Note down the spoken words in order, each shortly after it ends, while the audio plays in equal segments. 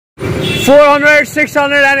400,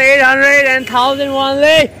 600 and 800 and 1001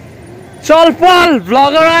 ले चल पल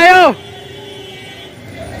भ्लगर आयो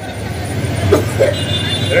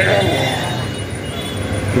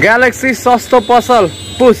ग्यालेक्सी सस्तो पसल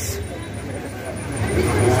पुस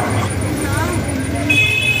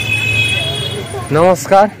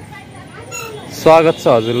नमस्कार स्वागत छ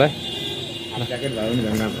हजुरलाई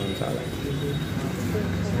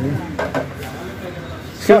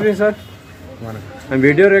सर हामी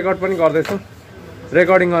भिडियो रेकर्ड पनि गर्दैछौँ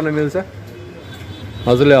रेकर्डिङ गर्न मिल्छ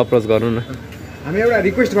हजुरले अप्रोच गर्नु न हामी एउटा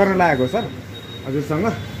रिक्वेस्ट गर्न लागेको सर हजुरसँग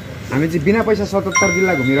हामी चाहिँ बिना पैसा 77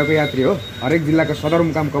 जिल्ला घुमिरहेको यात्री हो हरेक जिल्लाको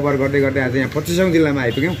सदरमुकाम कभर गर्दै गर्दै आज यहाँ 25औं जिल्लामा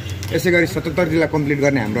आइपुग्यौँ यसै गरी 77 जिल्ला कम्प्लिट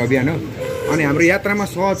गर्ने हाम्रो अभियान हो अनि हाम्रो यात्रामा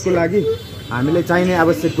सहजको लागि हामीले चाहिने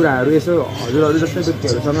आवश्यक कुराहरू यसो हजुरहरू जस्तै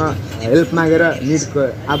व्यक्तिहरूसँग हेल्प मागेर निडको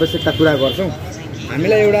आवश्यकता पुरा गर्छौँ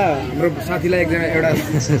हामीलाई एउटा हाम्रो साथीलाई एकजना एउटा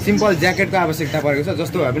सिम्पल ज्याकेटको आवश्यकता परेको छ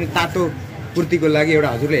जस्तो भए पनि तातो पूर्तिको लागि एउटा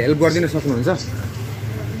हजुरले हेल्प गरिदिन सक्नुहुन्छ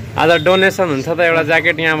आज डोनेसन हुन्छ त एउटा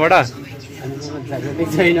ज्याकेट यहाँबाट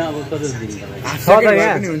छैन अब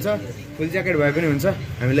पनि हुन्छ फुल ज्याकेट भए पनि हुन्छ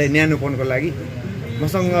हामीलाई न्यानोपनको लागि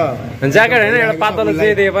मसँग ज्याकेट होइन एउटा पातलो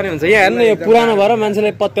जे दिए पनि हुन्छ यहाँ हेर्नु यो पुरानो भएर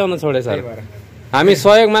मान्छेले पत्याउन छोडे सर हामी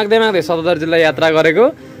सहयोग माग्दै माग्दै 77 जिल्ला यात्रा गरेको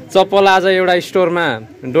चप्पल आज एउटा स्टोरमा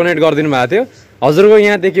डोनेट गरिदिनु भएको थियो हजुरको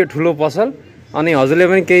यहाँ देखियो ठुलो पसल अनि हजुरले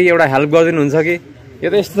पनि केही एउटा हेल्प गरिदिनुहुन्छ कि यो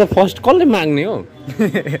त यस्तो त फर्स्ट कसले माग्ने हो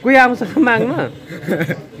कोही आउँछ माग्न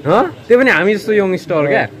त्यो पनि हामी जस्तो यङ स्टोर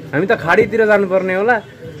क्या हामी त खाडीतिर जानुपर्ने होला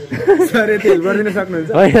सर यति हेल्प गरिदिन सक्नुहुन्छ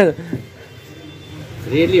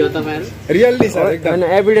रियली हो तपाईहरु रियली सर एकदम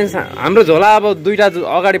एभिडेन्स हाम्रो झोला अब दुईटा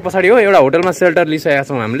अगाडि पछाडि हो एउटा होटलमा सेल्टर लिइसकेका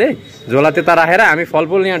छौँ हामीले झोला त्यता राखेर हामी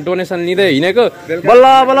फलफुल यहाँ डोनेसन लिँदै हिँडेको बल्ल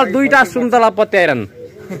बल्ल दुईटा सुन्तला पत्याइरहन्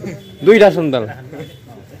दुईटा सुन्तला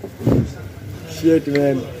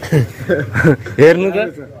हेर्नु त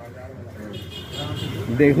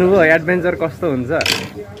देख्नुभयो एडभेन्चर कस्तो हुन्छ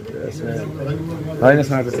होइन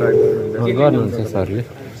सर गर्नुहुन्छ सरले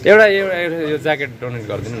एउटा यो ज्याकेट डोनेट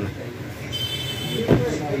गरिदिनु न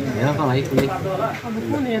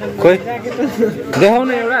खोइ देखाउ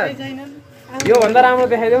न एउटा यो भन्दा राम्रो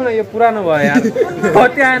देखाइदेऊ न यो पुरानो भयो यार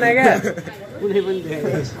कति आएन क्या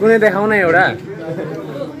कुनै देखाउ न एउटा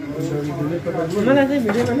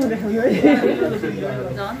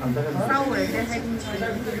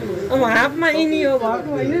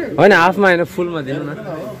होइन हाफमा होइन फुलमा दिनु न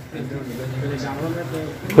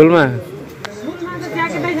फुलमा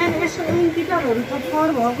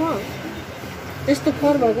यस्तो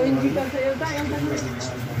फर भएको इन्डिकेटर छ एउटा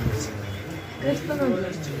यस्तो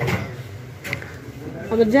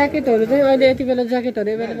अब ज्याकेटहरु चाहिँ अहिले यति बेला ज्याकेटहरु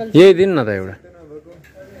अवेलेबल छ यही दिन न त एउटा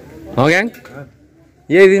हो ग्याङ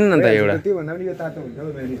यही दिन न त एउटा त्यो भन्दा पनि यो तातो हुन्छ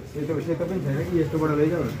सेतो सेतो पनि छैन कि यस्तोबाट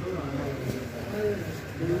लैजाऊ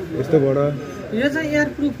यस्तोबाट यो चाहिँ एयर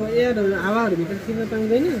प्रुफ हो एयरहरु हावाहरु भित्र छिर्न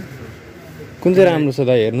पाउँदैन कुन चाहिँ राम्रो छ त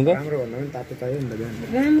हेर्नु त राम्रो भन्दा पनि तातो चाहियो नि त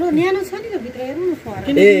राम्रो न्यानो छ नि त भित्र हेर्नु न फर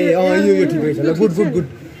ए यो ठिक रहेछ ल गुड गुड गुड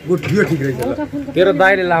गुड यो ठिक रहेछ ल तेरो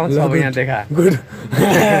दाइले लाउँछ अब यहाँ देखा गुड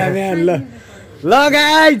म्यान ल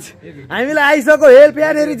गाइज हामीलाई आइसक्यो हेल्प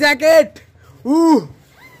यार ज्याकेट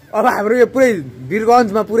अब हाम्रो यो पुरै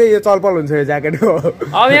वीरगञ्जमा पुरै यो चलपल हुन्छ यो ज्याकेटको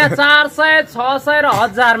अब यहाँ 400 600 र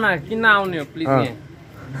 1000 मा किन्न आउने हो प्लिज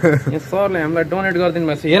यहाँ सरले हामीलाई डोनेट गरिदिनु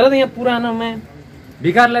भएको छ हेर त यहाँ पुरानोमा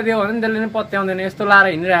भिखारलाई दियो भने त्यसले नै पत्याउँदैन यस्तो लाएर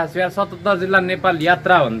हिँडिरहेको छु यार 77 जिल्ला नेपाल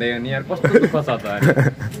यात्रा भन्दै हो नि यार कस्तो दुःख छ त लाएर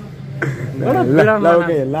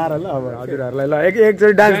ल अब हजुरहरूलाई ल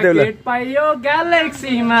एकचोटि डान्स देऊ ल पाइयो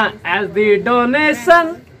ग्यालेक्सीमा एज द डोनेसन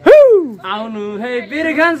आउनु है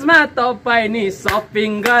वीरगञ्जमा तपाई नि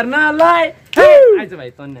शपिङ गर्नलाई आइज भाइ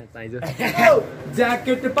तन्ने आइज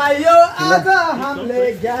ज्याकेट पाइयो आज हामीले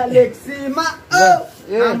ग्यालेक्सीमा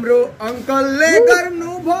हाम्रो अंकलले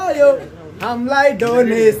गर्नु भयो हामीलाई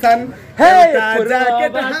डोनेसन हे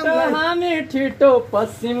ज्याकेट हामी छिटो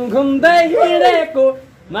पश्चिम घुम्दै हिँडेको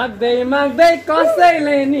माग्दै माग्दै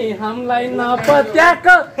कसैले नि हामीलाई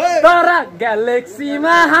नपत्याएको तर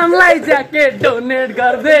ग्यालेक्सीमा हामीलाई ज्याकेट डोनेट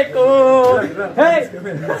गरिदिएको हो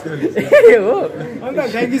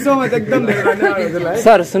थ्याङ्क यू सो मच एकदम धेरै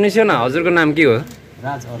सर सुनिसो न हजुरको नाम के हो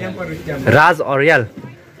राज अर्याल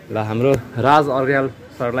ल हाम्रो राज अर्याल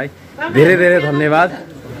सरलाई धेरै धेरै धन्यवाद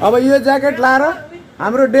अब यो ज्याकेट लाएर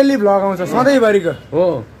हाम्रो डेली भ्लग आउँछ सधैँभरिको हो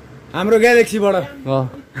हाम्रो ग्यालेक्सीबाट हो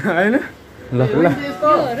हैन ल ल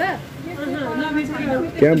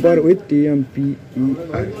क्याम्पर विथ टिएमपी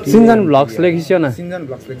सिन्जन ब्लग्स लेखिस्यो न सिन्जन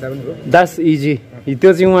ब्लग्स लेख्दा पनि हो द्याट्स इजी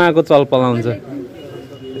त्यो चाहिँ उहाँको चलपल आउँछ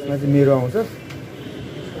यसमा चाहिँ मेरो आउँछ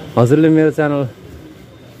हजुरले मेरो च्यानल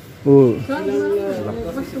ओ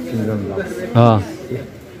सिन्जन ब्लग्स अँ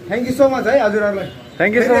थ्याङ्क यू सो मच है हजुरहरूलाई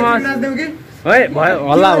थ्याङ्क यू सो मच नाच्दैउ कि है भयो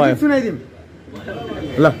हल्ला भयो सुनाइदिउँ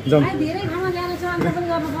ल जाउँ धेरै ठाउँमा जानु छ अन्त पनि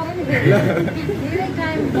गर्नु पर्यो नि धेरै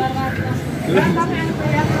टाइम बर्बाद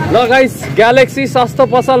ल गाइस ग्यालेक्सी सस्तो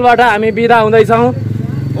पसलबाट हामी बिदा हुँदैछौँ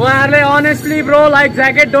उहाँहरूले honestly bro like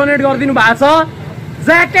jacket donate गरिदिनु भएको छ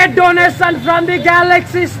jacket donation from the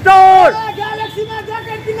galaxy store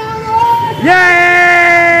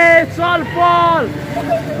चल पल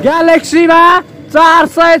ग्यालेक्सीमा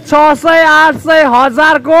 400, 600, 800,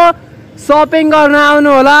 1000 को सपिङ गर्न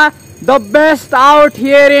आउनु होला the best out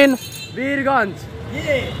here in Birgunj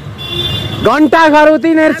घण्टा घर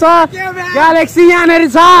उतिनेर छ ग्यालेक्सी यहाँनिर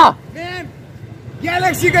छ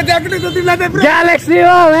ग्यालेक्सीको ज्याकेट ग्यालेक्सी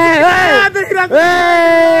हो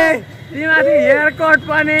तिमीमाथि हेयरकट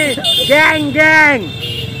पनि ग्याङ ग्याङ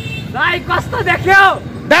भाइ कस्तो देख्यौ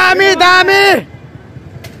दामी दामी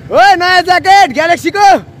ओ नयाँ ज्याकेट ग्यालेक्सीको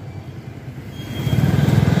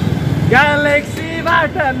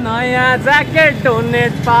ग्यालेक्सीबाट नयाँ ज्याकेट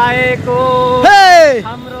डोनेट पाएको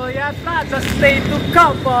हाम्रो यात्रा जस्तै दुःख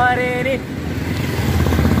परे नि